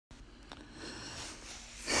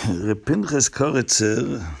Reb Pinchas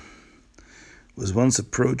Koritzer was once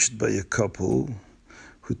approached by a couple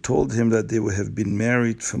who told him that they would have been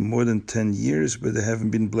married for more than 10 years, but they haven't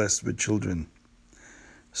been blessed with children.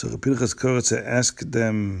 So Reb Pinchas Koritzer asked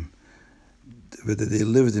them whether they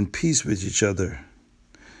lived in peace with each other,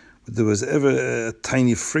 whether there was ever a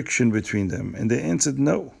tiny friction between them, and they answered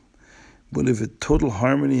no. We live in total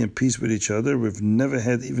harmony and peace with each other. We've never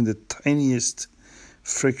had even the tiniest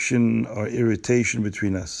friction or irritation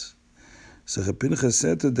between us. So Reb Pinchas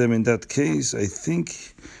said to them, in that case, I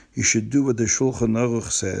think you should do what the Shulchan Aruch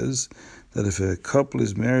says, that if a couple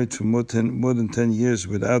is married for more than 10 years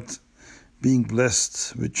without being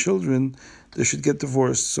blessed with children, they should get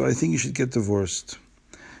divorced. So I think you should get divorced.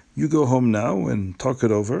 You go home now and talk it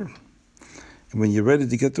over. And when you're ready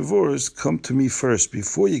to get divorced, come to me first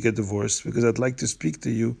before you get divorced, because I'd like to speak to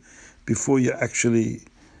you before you actually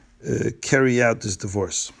carry out this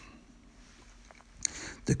divorce.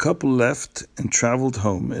 The couple left and traveled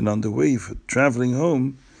home, and on the way traveling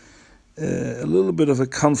home, a little bit of a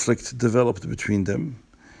conflict developed between them,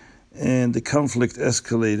 and the conflict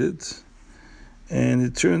escalated, and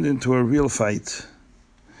it turned into a real fight.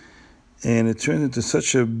 And it turned into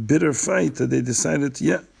such a bitter fight that they decided,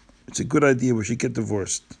 it's a good idea, we should get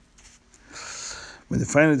divorced. When they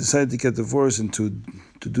finally decided to get divorced and to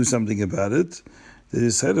do something about it, they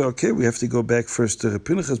decided, okay, we have to go back first to Reb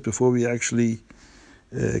Pinchas before we actually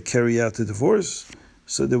carry out the divorce.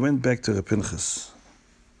 So they went back to Reb Pinchas.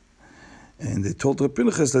 And they told Reb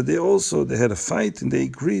Pinchas that they had a fight and they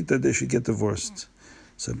agreed that they should get divorced.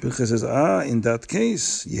 So Reb Pinchas says, in that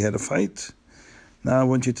case, you had a fight. Now I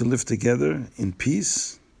want you to live together in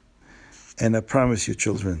peace, and I promise you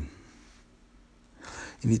children.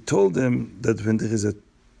 And he told them that when there is a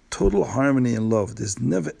total harmony and love, there's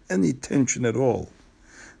never any tension at all,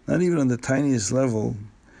 not even on the tiniest level,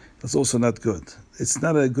 that's also not good. It's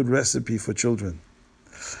not a good recipe for children.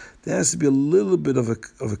 There has to be a little bit of a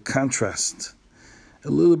contrast,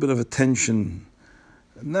 a little bit of a tension,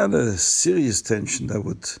 not a serious tension that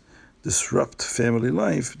would disrupt family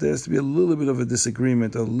life. There has to be a little bit of a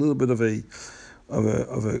disagreement, a little bit of a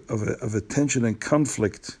tension and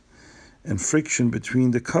conflict and friction between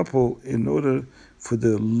the couple in order for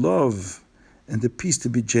the love and the peace to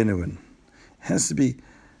be genuine. It has to be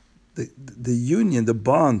the union, the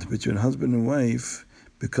bond between husband and wife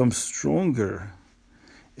becomes stronger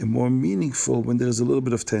and more meaningful when there is a little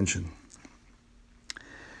bit of tension.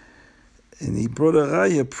 And he brought a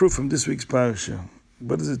raya proof from this week's parasha.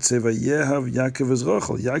 What does it say? Vayehav Yaakov es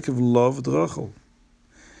Rachel. Yaakov loved Rachel.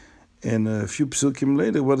 And a few psukim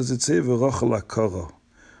later, what does it say? V'Rachel akara.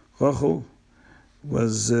 Rachel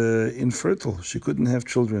was infertile. She couldn't have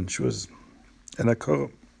children. She was an akara.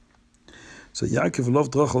 So Yaakov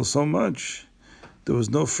loved Rachel so much, there was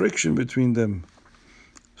no friction between them.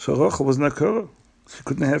 So Rachel was an akara. She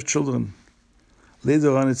couldn't have children.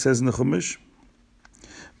 Later on it says in the Chumash,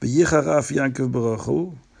 V'yicharaf Yaakov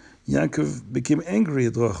b'Rachel. Yaakov became angry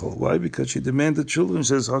at Rachel. Why? Because she demanded children. She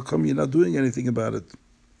says, how come you're not doing anything about it?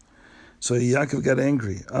 So Yaakov got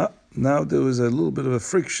angry. Now there was a little bit of a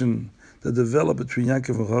friction that developed between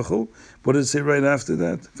Yaakov and Rachel. What did it say right after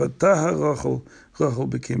that? Vataha Rachel. Rachel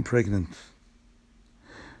became pregnant.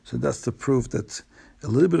 So that's the proof that a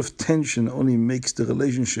little bit of tension only makes the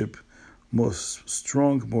relationship more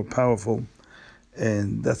strong, more powerful,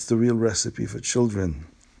 and that's the real recipe for children.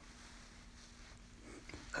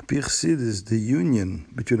 Apir Chassidus, the union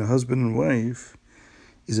between a husband and wife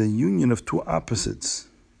is a union of two opposites.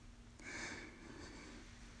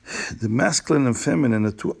 The masculine and feminine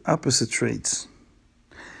are two opposite traits.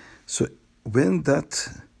 So when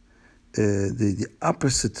the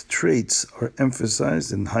opposite traits are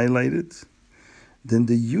emphasized and highlighted, then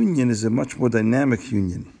the union is a much more dynamic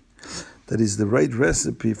union. That is the right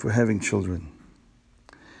recipe for having children.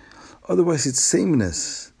 Otherwise, it's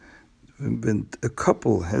sameness. When a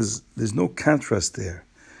couple there's no contrast there.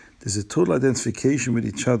 There's a total identification with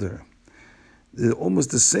each other. They're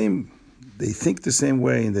almost the same. They think the same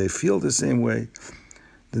way and they feel the same way.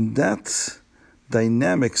 Then that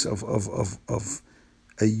dynamics of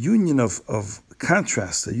a union of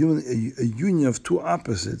contrast, a union of two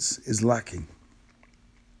opposites is lacking.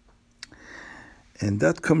 And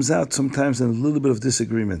that comes out sometimes in a little bit of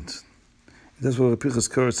disagreement. That's what Reb Pinchas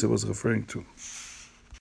Koritzer was referring to.